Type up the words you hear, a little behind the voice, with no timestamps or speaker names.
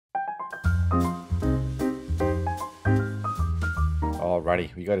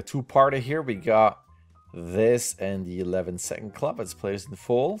Alrighty, we got a two-parter here. We got this and the 11-second club. Let's play this in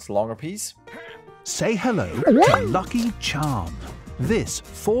full. It's a longer piece. Say hello to Lucky Charm. This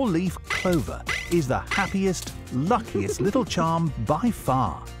four-leaf clover is the happiest, luckiest little charm by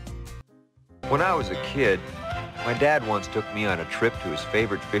far. When I was a kid, my dad once took me on a trip to his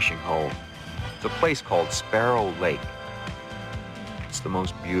favorite fishing hole. It's a place called Sparrow Lake. It's the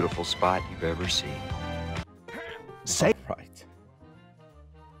most beautiful spot you've ever seen. Say Right.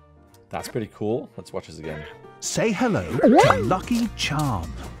 That's pretty cool. Let's watch this again. Say hello to Lucky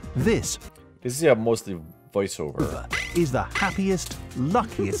Charm. This is mostly voiceover. Is the happiest,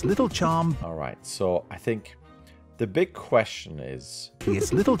 luckiest little charm. Alright, so I think the big question is...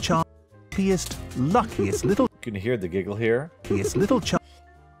 Happiest little charm. Happiest, luckiest little... You can hear the giggle here. Happiest little charm.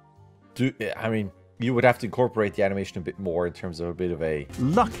 I mean, you would have to incorporate the animation a bit more in terms of a bit of a...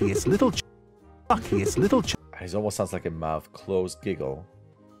 Luckiest little... Luckiest little... It almost sounds like a mouth closed giggle.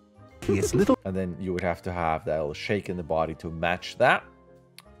 Luckiest little... And then you would have to have that little shake in the body to match that.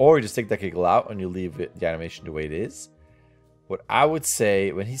 Or you just take that giggle out and you leave the animation the way it is. What I would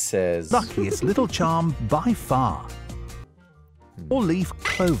say when he says... Luckiest little charm by far. Four-leaf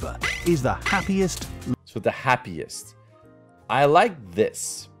clover is the happiest... So the happiest. I like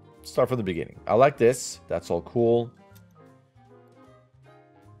this. Start from the beginning. I like this. That's all cool.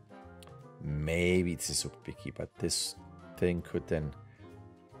 Maybe this is super picky, but this thing could then...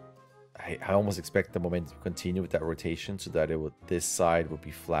 I almost expect the momentum to continue with that rotation so that it would, this side would be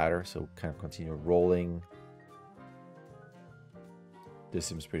flatter, so kind of continue rolling. This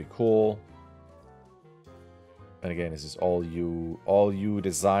seems pretty cool. And again, this is all you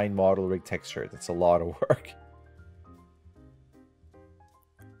design, model, rig, texture. That's a lot of work.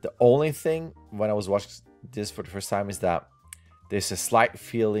 The only thing when I was watching this for the first time is that there's a slight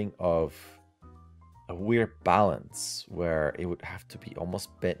feeling of a weird balance where it would have to be almost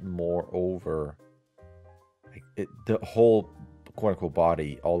bent more over. Like the whole quote-unquote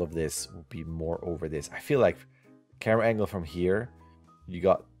body, all of this would be more over this. I feel like camera angle from here, you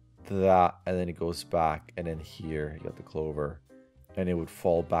got that, and then it goes back, and then here you got the clover, and it would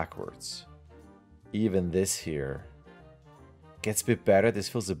fall backwards. Even this here gets a bit better. This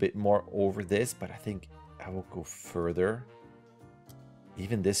feels a bit more over this, but I think I will go further.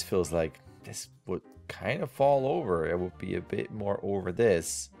 Even this feels like this would kind of fall over. It would be a bit more over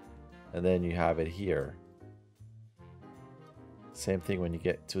this, and then you have it here. Same thing when you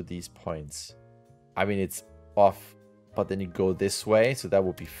get to these points. I mean, it's off, but then you go this way, so that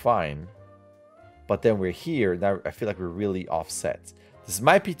would be fine. But then we're here. Now I feel like we're really offset. This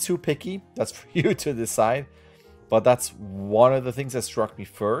might be too picky. That's for you to decide. But that's one of the things that struck me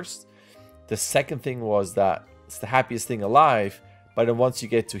first. The second thing was that it's the happiest thing alive. But then once you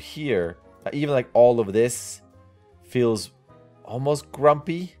get to here, even like all of this feels almost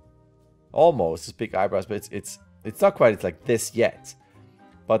grumpy. Almost. It's big eyebrows, but it's not quite. It's like this yet.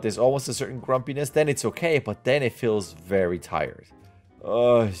 But there's almost a certain grumpiness. Then it's okay, but then it feels very tired.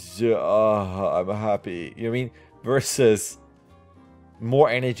 I'm happy. You know what I mean? Versus more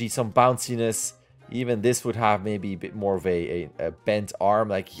energy, some bounciness. Even this would have maybe a bit more of a bent arm.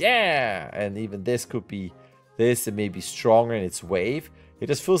 Like, yeah! And even this could be this and maybe stronger in its wave. It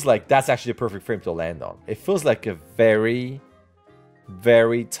just feels like that's actually a perfect frame to land on. It feels like a very,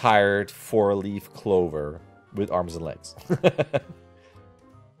 very tired four-leaf clover with arms and legs.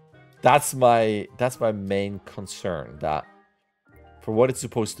 That's my main concern, that for what it's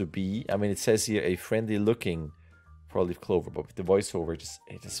supposed to be, I mean, it says here a friendly looking four-leaf clover, but with the voiceover,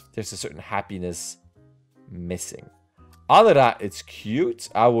 there's a certain happiness missing. Other than that, it's cute.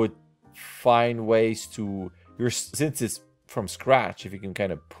 I would find ways to, since it's from scratch, if you can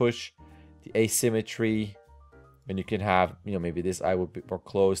kind of push the asymmetry, and you can have, you know, maybe this eye would be more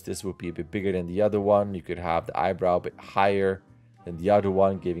closed, this would be a bit bigger than the other one. You could have the eyebrow a bit higher than the other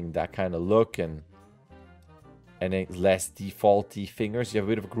one, giving that kind of look, and then less defaulty fingers. You have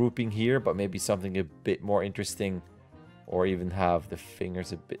a bit of grouping here, but maybe something a bit more interesting, or even have the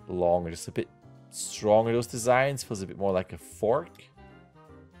fingers a bit longer, just a bit stronger. Those designs feels a bit more like a fork.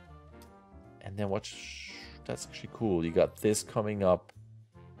 And then that's actually cool. You got this coming up.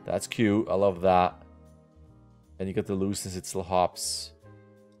 That's cute. I love that. And you got the looseness. It still hops.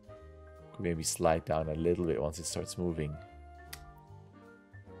 Could maybe slide down a little bit once it starts moving.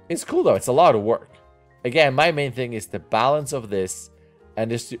 It's cool though. It's a lot of work. Again, my main thing is the balance of this and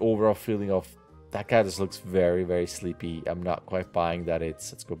just the overall feeling of that guy just looks very, very sleepy. I'm not quite buying that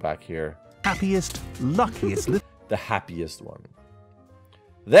it's... Let's go back here. Happiest, luckiest... The happiest one.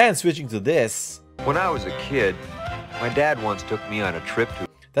 Then switching to this. When I was a kid, my dad once took me on a trip to...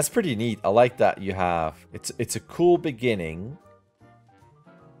 That's pretty neat. I like that you have... It's a cool beginning.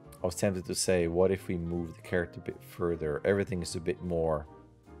 I was tempted to say, what if we move the character a bit further? Everything is a bit more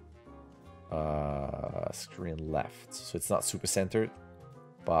screen left. So it's not super centered.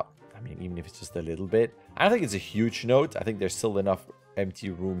 But, I mean, even if it's just a little bit. I don't think it's a huge note. I think there's still enough empty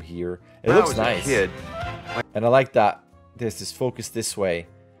room here. It looks nice. And I like that there's this focus this way.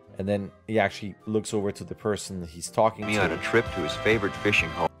 And then he actually looks over to the person he's talking to. On a trip to his favorite fishing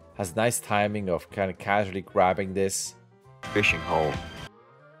hole. Has nice timing of kind of casually grabbing this. Fishing hole.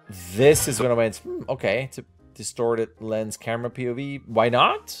 This is when I went, okay, it's a distorted lens camera POV. Why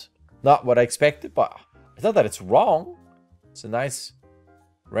not? Not what I expected, but it's not that it's wrong. It's a nice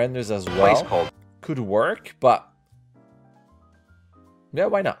renders as well. Could work, but yeah,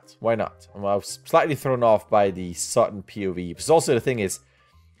 why not? Why not? I was slightly thrown off by the Sutton POV. Because also the thing is,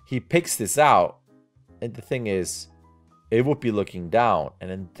 he picks this out, and the thing is, it would be looking down. And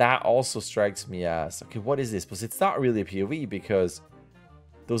then that also strikes me as, okay, what is this? Because it's not really a POV because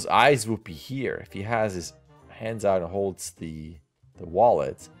those eyes would be here. If he has his hands out and holds the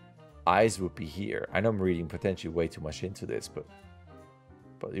wallet, eyes would be here. I know I'm reading potentially way too much into this, but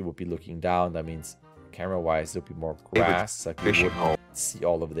it would be looking down. That means camera-wise, there would be more grass. Like we wouldn't see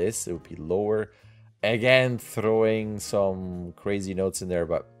all of this. It would be lower. Again, throwing some crazy notes in there,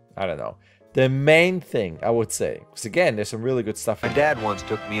 but I don't know. The main thing, I would say, because again, there's some really good stuff. My dad once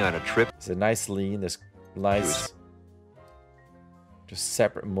took me on a trip. It's a nice lean. There's nice, just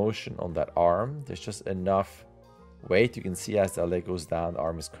separate motion on that arm. There's just enough weight. You can see as the leg goes down, the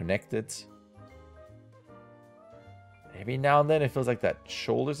arm is connected. Every now and then, it feels like that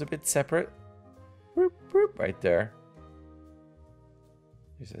shoulder's a bit separate. Boop, boop, right there.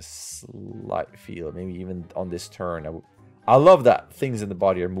 There's a slight feel, maybe even on this turn. I love that things in the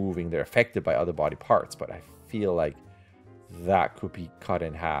body are moving. They're affected by other body parts, but I feel like that could be cut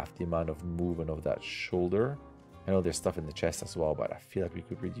in half, the amount of movement of that shoulder. I know there's stuff in the chest as well, but I feel like we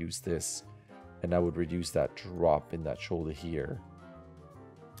could reduce this, and I would reduce that drop in that shoulder here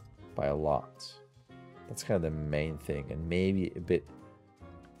by a lot. That's kind of the main thing, and maybe a bit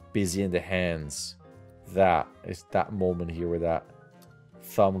busy in the hands. That is that moment here where that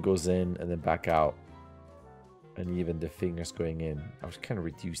thumb goes in and then back out. And even the fingers going in. I was kind of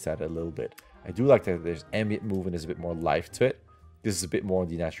reduce that a little bit. I do like that there's ambient movement, there's a bit more life to it. This is a bit more on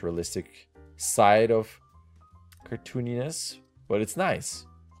the naturalistic side of cartooniness, but it's nice.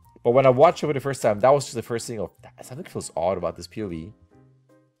 But when I watched it for the first time, that was just the first thing of, something feels odd about this POV.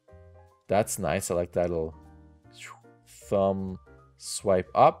 That's nice. I like that little thumb swipe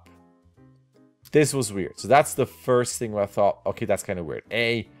up. This was weird. So that's the first thing where I thought, okay, that's kind of weird.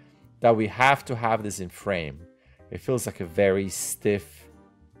 That we have to have this in frame. It feels like a very stiff,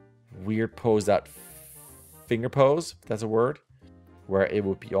 weird pose, that finger pose, if that's a word, where it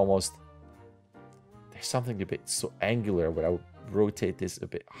would be almost, there's something a bit so angular where I would rotate this a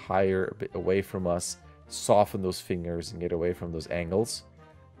bit higher, a bit away from us, soften those fingers and get away from those angles.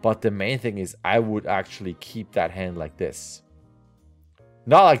 But the main thing is I would actually keep that hand like this.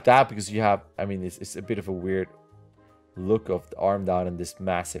 Not like that, because you have, I mean, it's a bit of a weird look of the arm down and this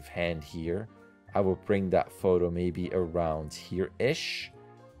massive hand here. I will bring that photo maybe around here-ish,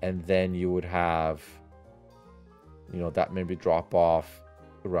 and then you would have, you know, that maybe drop off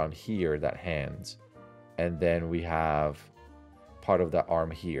around here, that hand, and then we have part of that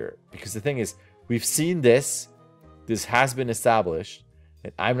arm here. Because the thing is, we've seen this has been established,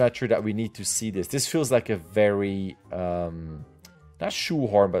 and I'm not sure that we need to see this. This feels like a very not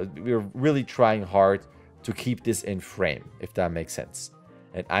shoehorn, but we're really trying hard to keep this in frame, if that makes sense.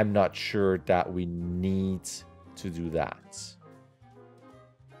 And I'm not sure that we need to do that.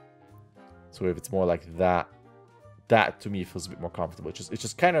 So if it's more like that, that to me feels a bit more comfortable. It's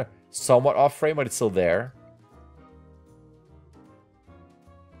just kind of somewhat off frame, but it's still there.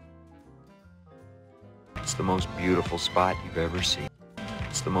 It's the most beautiful spot you've ever seen.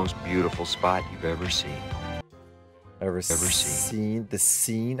 It's the most beautiful spot you've ever seen. Ever seen. The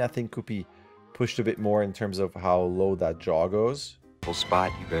scene, I think, could be pushed a bit more in terms of how low that jaw goes. Beautiful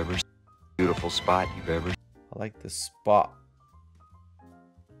spot you've ever seen. Beautiful spot you've ever seen. I like the spot.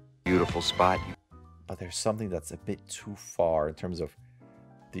 Beautiful spot. But there's something that's a bit too far in terms of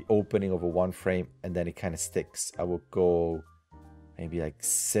the opening of a one frame, and then it kind of sticks. I will go maybe like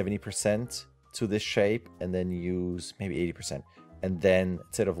 70% to this shape, and then use maybe 80%. And then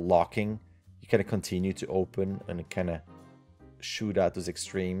instead of locking, you kind of continue to open and kind of shoot out those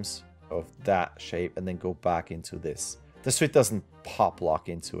extremes of that shape, and then go back into this. This so it doesn't pop lock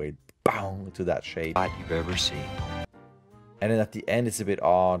into a boom to that shape. You've ever seen. And then at the end, it's a bit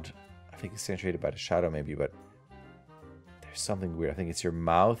odd. I think accentuated by the shadow maybe, but there's something weird. I think it's your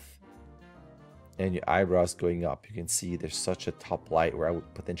mouth and your eyebrows going up. You can see there's such a top light where I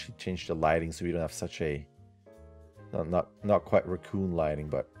would potentially change the lighting so we don't have such a not quite raccoon lighting,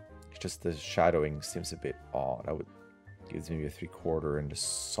 but just the shadowing seems a bit odd. I would give maybe a 3/4 and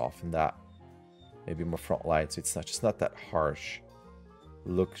just soften that. Maybe more front light so it's not that harsh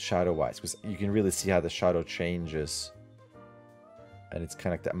look shadow wise, because you can really see how the shadow changes, and it's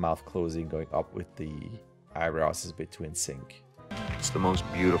kind of like that mouth closing going up with the eyebrows is a bit too in sync. It's the most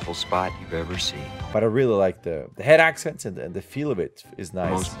beautiful spot you've ever seen. But I really like the head accents and the feel of it is nice.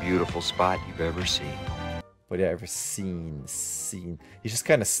 The most beautiful spot you've ever seen. But yeah, ever seen. He's just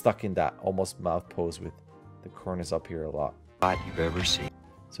kind of stuck in that almost mouth pose with the corners up here a lot. Spot you've ever seen.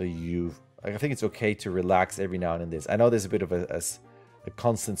 So I think it's okay to relax every now and then. I know there's a bit of a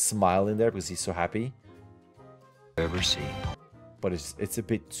constant smile in there because he's so happy. Ever seen. But it's a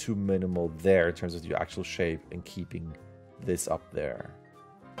bit too minimal there in terms of your actual shape and keeping this up there.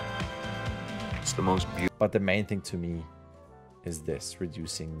 It's the most beautiful. But the main thing to me is this,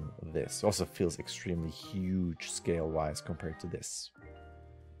 reducing this. It also feels extremely huge scale-wise compared to this.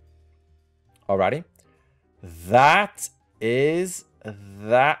 Alrighty. That is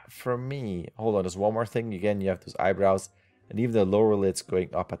that for me. Hold on, there's one more thing. Again, you have those eyebrows and even the lower lids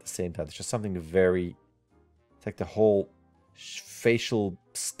going up at the same time. It's just something very... It's like the whole facial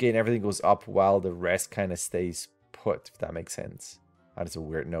skin, everything goes up while the rest kind of stays put, if that makes sense. That is a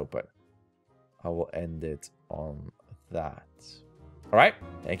weird note, but I will end it on that. All right,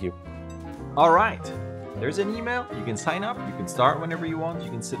 thank you. All right, there's an email. You can sign up. You can start whenever you want. You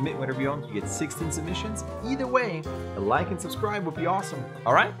can submit whenever you want. You get 16 submissions. Either way, a like and subscribe would be awesome.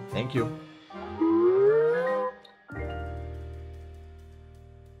 All right, thank you.